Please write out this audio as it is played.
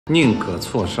宁可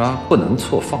错杀，不能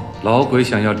错放。老鬼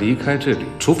想要离开这里，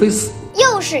除非死。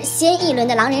又是新一轮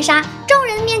的狼人杀，众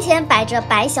人面前摆着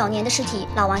白小年的尸体，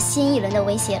老王新一轮的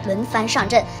威胁轮番上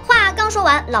阵。话刚说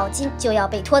完，老金就要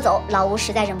被拖走，老吴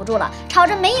实在忍不住了，吵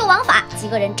着没有王法，几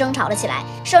个人争吵了起来。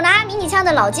手拿迷你枪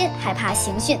的老金害怕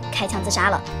刑讯，开枪自杀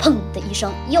了。砰的一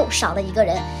声，又少了一个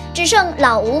人，只剩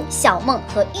老吴、小梦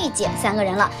和玉姐3个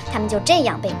人了。他们就这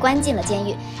样被关进了监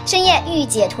狱。深夜，玉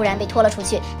姐突然被拖了出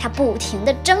去，她不停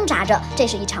地挣扎着。这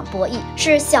是一场博弈，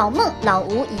是小梦、老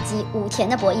吴以及武田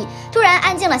的博弈。突然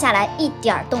安静了下来，一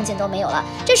点动静都没有了。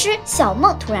这时，小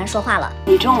梦突然说话了：“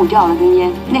你中午掉了根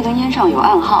烟，那根烟上有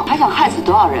暗号，还想害死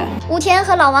多少人？”武田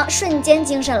和老王瞬间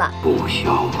精神了。不，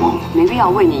小梦，没必要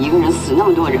为你一个人死那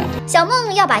么多人。小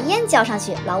梦要把烟交上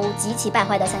去，老吴极其败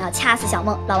坏的想要掐死小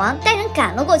梦，老王带人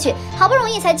赶了过去，好不容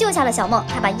易才救下了小梦。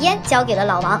他把烟交给了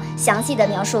老王，详细的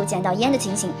描述捡到烟的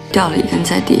情形。掉了一根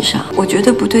在地上，我觉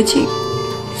得不对劲，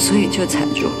所以就踩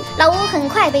住了。老吴很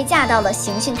快被架到了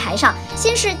刑讯台上，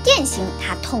先是电刑，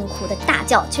他痛苦的大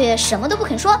叫，却什么都不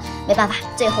肯说。没办法，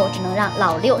最后只能让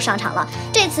老六上场了。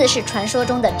这次是传说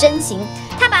中的针刑，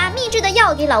他把秘制的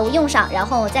药给老吴用上，然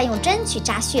后再用针去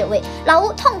扎穴位。老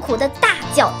吴痛苦的大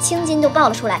叫，青筋都爆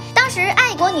了出来。当时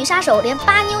爱国女杀手连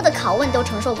8妞的拷问都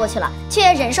承受过去了，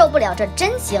却忍受不了这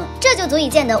针刑，这就足以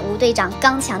见得吴队长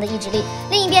刚强的意志力。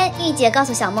另一边，玉姐告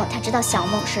诉小梦，她知道小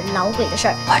梦是老鬼的事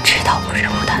儿。我知道不是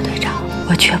吴大队长，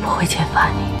我绝不会揭发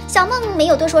你。小梦没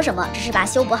有多说什么，只是把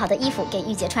修补好的衣服给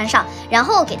玉姐穿上，然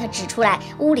后给她指出来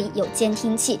屋里有监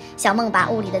听器。小梦把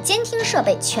屋里的监听设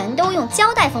备全都用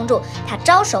胶带封住，她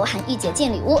招手喊玉姐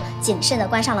进里屋，谨慎地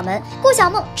关上了门。顾小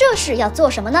梦这是要做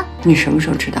什么呢？你什么时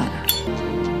候知道的？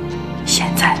现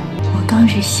在，我刚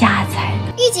是瞎猜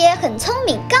的。玉姐很聪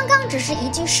明，刚刚只是一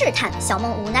句试探。小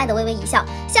梦无奈地微微一笑，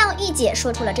向玉姐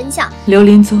说出了真相。刘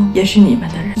林宗也是你们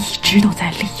的人，一直都在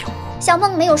利用我。小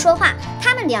梦没有说话，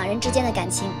他们2人之间的感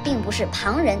情并不是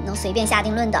旁人能随便下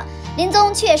定论的。林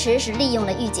宗确实是利用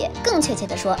了玉姐，更确切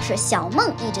的说是小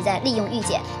梦一直在利用玉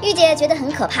姐。玉姐觉得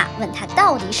很可怕，问她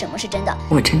到底什么是真的。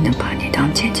我真的把你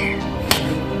当姐姐。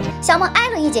小梦挨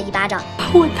了玉姐一巴掌，把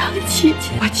我当姐姐。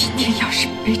我今天要是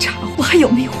没查，我还有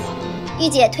没有活？玉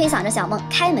姐推搡着小梦，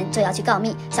开门就要去告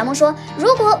密。小梦说：“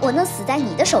如果我能死在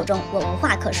你的手中，我无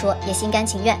话可说，也心甘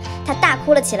情愿。”她大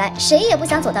哭了起来，谁也不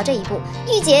想走到这一步。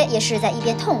玉姐也是在一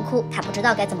边痛哭，她不知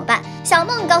道该怎么办。小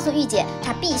梦告诉玉姐，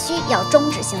她必须要终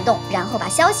止行动，然后把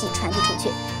消息传递出去。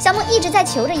小梦一直在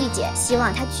求着玉姐，希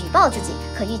望她举报自己，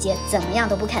可玉姐怎么样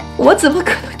都不肯。我怎么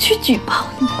可能去举报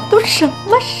你？都什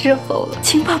么时候了？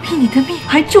情报比你的命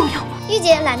还重要吗？玉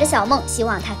姐揽着小梦，希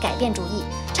望她改变主意。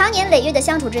长年累月的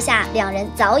相处之下，2人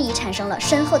早已产生了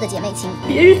深厚的姐妹情。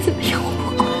别人怎么样我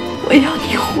不管，我要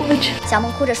你活着。小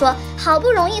梦哭着说，好不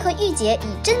容易和玉姐以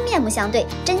真面目相对，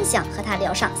真想和她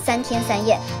聊上3天3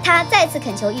夜。她再次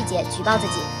恳求玉姐举报自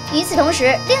己。与此同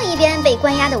时，另一边被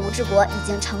关押的吴志国已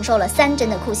经承受了3针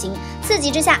的酷刑，刺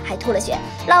激之下还吐了血。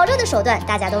老六的手段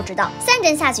大家都知道，3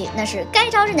针下去那是该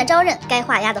招认的招认，该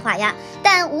画押的画押。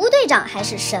但吴队长还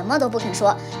是什么都不肯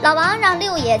说。老王让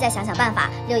六爷再想想办法，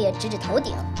六爷指指头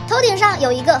顶，头顶上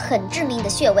有一个很致命的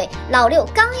穴位。老六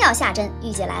刚要下针，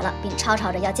玉姐来了，并吵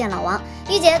吵着要见老王。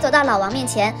玉姐走到老王面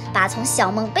前，把从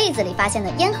小梦被子里发现的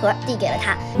烟盒递给了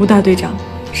他。吴大队长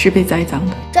是被栽赃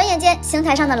的。转眼间，刑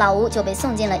台上的老吴就被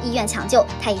送进了医院抢救，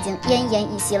他已经奄奄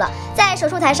一息了。在手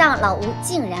术台上，老吴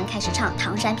竟然开始唱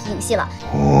唐山皮影戏了。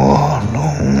卧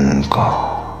龙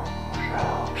岗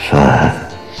上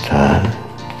山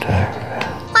的人。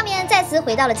画面再次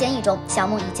回到了监狱中，小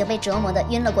梦已经被折磨得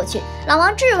晕了过去。老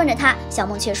王质问着他，小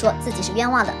梦却说自己是冤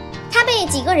枉的。他被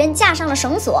几个人架上了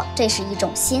绳索，这是一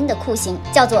种新的酷刑，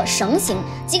叫做绳刑。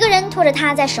几个人拖着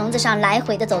他在绳子上来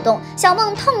回的走动，小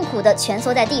梦痛苦的蜷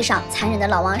缩在地上。残忍的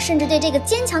老王甚至对这个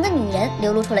坚强的女人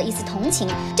流露出了一丝同情。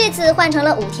这次换成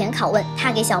了武田拷问，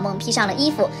他给小梦披上了衣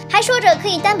服，还说着可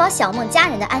以担保小梦家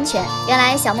人的安全。原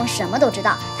来小梦什么都知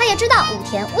道，他也知道武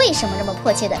田为什么这么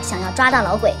迫切的想要抓到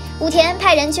老鬼。武田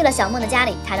派人去了小梦的家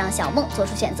里，他让小梦做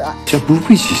出选择。这不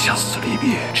会是小死离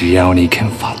别，只要你肯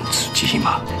放自己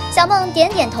嘛。小梦点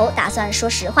点头，打算说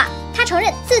实话。他承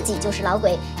认自己就是老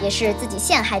鬼，也是自己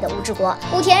陷害的吴志国。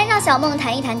武田让小梦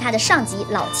谈一谈他的上级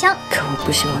老枪，可我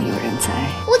不希望有人在。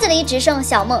屋子里只剩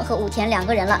小梦和武田2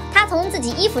个人了。他从自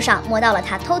己衣服上摸到了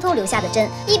他偷偷留下的针，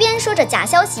一边说着假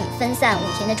消息分散武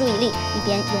田的注意力，一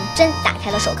边用针打开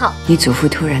了手铐。你祖父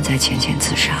突然在前线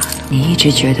自杀了，你一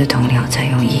直觉得同僚在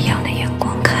用异样的眼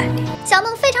光看你。小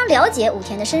梦非常了解武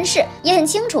田的身世，也很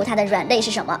清楚他的软肋是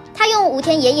什么。他用武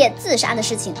田爷爷自杀的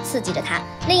事情刺激着他。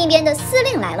另一边的司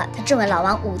令来了，他质问老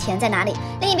王武田在哪里。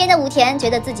另一边的武田觉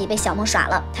得自己被小梦耍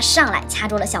了，他上来掐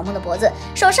住了小梦的脖子，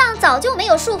手上早就没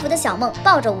有束缚的小梦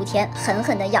抱着武田，狠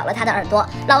狠地咬了他的耳朵。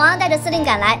老王带着司令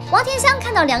赶来，王天香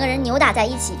看到两个人扭打在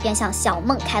一起，便向小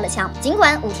梦开了枪。尽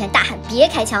管武田大喊别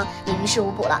开枪，也于事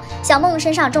无补了。小梦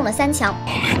身上中了3枪。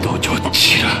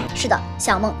是的，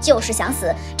小梦就是想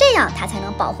死，这样他才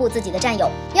能保护自己的战友。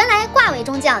原来挂尾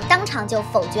中将当场就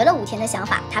否决了武田的想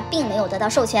法，他并没有得到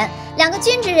授权。2个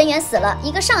军职人员死了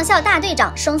，1个上校大队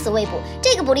长生死未卜。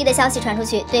这个不利的消息传出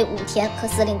去，对武田和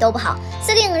司令都不好。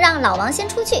司令让老王先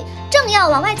出去，正要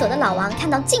往外走的老王看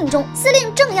到镜中司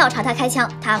令正要朝他开枪，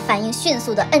他反应迅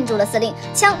速地摁住了司令，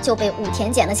枪就被武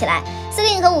田捡了起来。司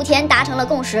令和武田达成了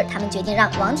共识，他们决定让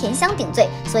王田香顶罪，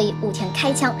所以武田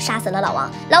开枪杀死了老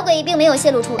王。老鬼并没有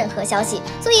泄露出任何消息，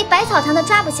所以百草堂的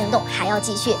抓捕行动还要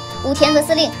继续。武田和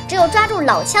司令只有抓住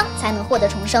老枪才能获得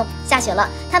重生。下雪了，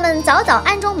他们早早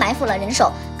暗中埋伏了人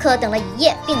手，可等了1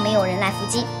夜，并没有人来伏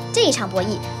击。这一场博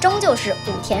弈终究是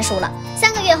武田输了。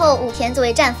3个月后，武田作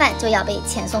为战犯就要被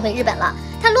遣送回日本了。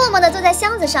他落寞地坐在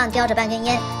箱子上，叼着半根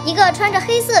烟。一个穿着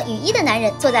黑色雨衣的男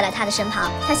人坐在了他的身旁，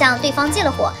他向对方借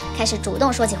了火，开始主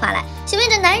动说起话来，询问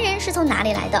着男人是从哪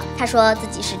里来的。他说自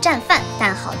己是战犯，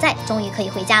但好在终于可以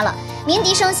回家了。鸣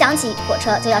笛声响起，火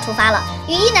车就要出发了。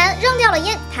雨衣男扔掉了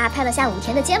烟，他拍了下武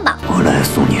田的肩膀，我来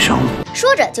送你上路。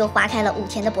说着就划开了武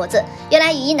田的脖子。原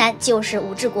来雨衣男就是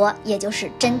武志国，也就是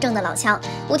真正的老枪。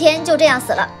武田就这样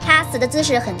死了，他死的姿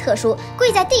势很特殊，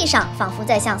跪在地上，仿佛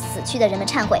在向死去的人们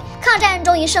忏悔。抗战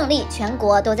终于胜利，全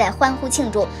国都在欢呼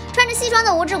庆祝。穿着西装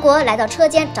的武志国来到车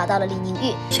间，找到了李宁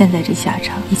玉。现在这下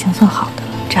场已经算好的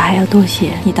了，这还要多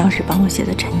谢你当时帮我写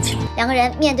的陈情。2个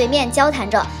人面对面交谈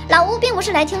着。老吴并不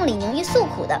是来听李宁玉诉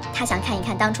苦的，他想看一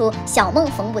看当初小梦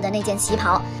缝补的那件旗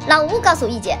袍。老吴告诉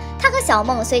玉姐，他和小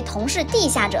梦虽同是地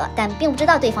下者，但并不知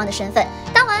道对方的身份。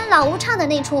当晚老吴唱的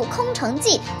那出空城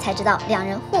计，才知道2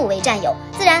人互为战友。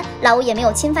自然老吴也没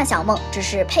有侵犯小梦，只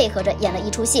是配合着演了一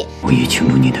出戏。我已清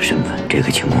楚你的身份，这个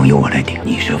情况由我来定，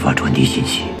你设法传递信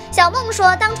息。小梦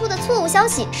说当初的错误消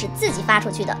息是自己发出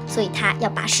去的，所以他要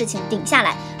把事情顶下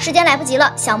来。时间来不及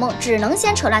了，小梦只能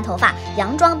先扯乱头发，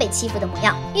佯装被欺负的模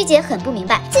样。玉姐很不明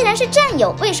白，既然是战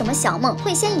友，为什么小梦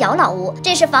会先咬老吴？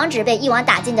这是防止被一网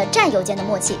打尽的战友间的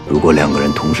默契。如果2个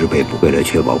人同时被捕，为了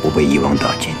确保不被一网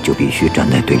打尽，就必须站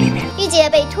在对立面。玉姐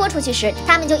被拖出去时，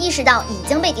他们就意识到已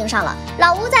经被盯上了。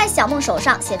老吴在小梦手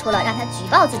上写出了让他举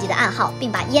报自己的暗号，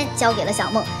并把烟交给了小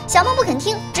梦。小梦不肯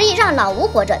听，执意让老吴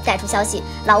活着带出消息。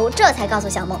老吴这才告诉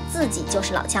小梦自己就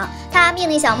是老枪，他命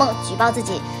令小梦举报自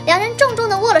己。2人重重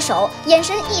地握了手，眼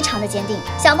神异常的坚定。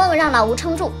小梦让老吴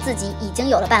撑住，自己已经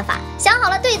有了办法，想好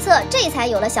了对策，这才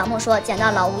有了小梦说捡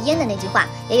到老吴烟的那句话，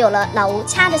也有了老吴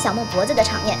掐着小梦脖子的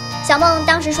场面。小梦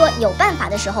当时说有办法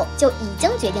的时候，就已经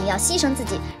决定要牺牲自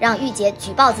己，让玉洁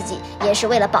举报自己，也是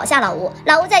为了保下老吴。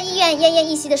老吴在医院奄奄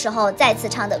一息的时候，再次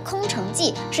唱的空城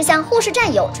计是向护士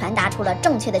战友传达出了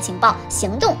正确的情报，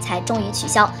行动才终于取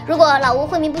消。如果老吴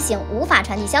昏迷不醒，无法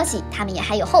传递消息，他们也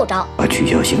还有后招。把取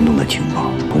消行动的情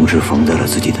报同时缝在了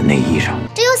自己的内衣上，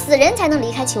只有死人才能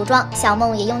离开球庄。小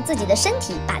梦也用自己的身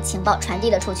体把情报传递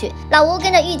了出去。老吴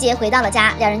跟着玉洁回到了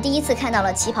家，2人第一次看到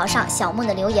了旗袍上小梦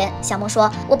的留言。小梦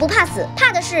说：“我不怕死，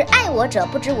怕的是爱我者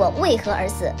不知我为何而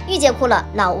死。”玉洁哭了，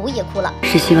老吴也哭了。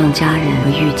是希望家人和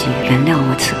玉洁原谅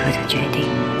我此刻的决定，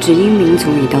只因民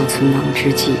族已到存亡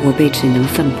之际，我辈只能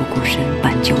奋不顾身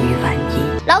挽救于万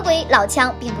一。老鬼老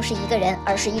枪并不是一个人，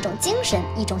而是一种精神，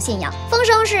一种信仰。风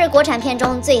声是国产片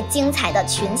中最精彩的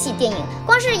群戏电影，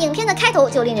光是影片的开头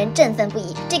就令人振奋不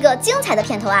已。这个精彩的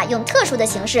片头啊，用特殊的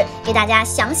形式给大家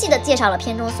详细的介绍了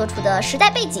片中所处的时代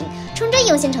背景，纯这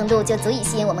用心程度就足以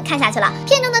吸引我们看下去了。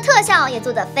片中的特效也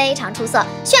做得非常出色，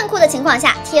炫酷的情况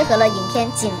下贴合了影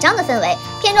片紧张的氛围。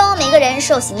片中每个人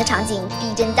受刑的场景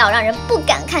逼真到让人不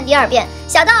敢看第2遍，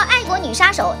小到爱国女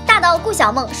杀手，大到顾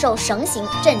小梦受绳刑，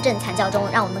阵阵惨叫中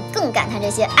让我们更感叹这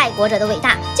些爱国者的伟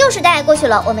大。旧时代过去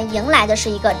了，我们迎来的是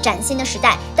一个崭新的时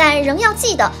代，但仍要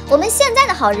记得，我们现在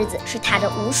的好日子是踏着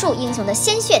无数英雄的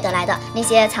鲜血得来的，那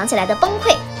些藏起来的崩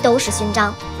溃都是勋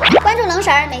章。关注冷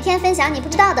婶儿，每天分享你不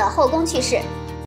知道的后宫趣事。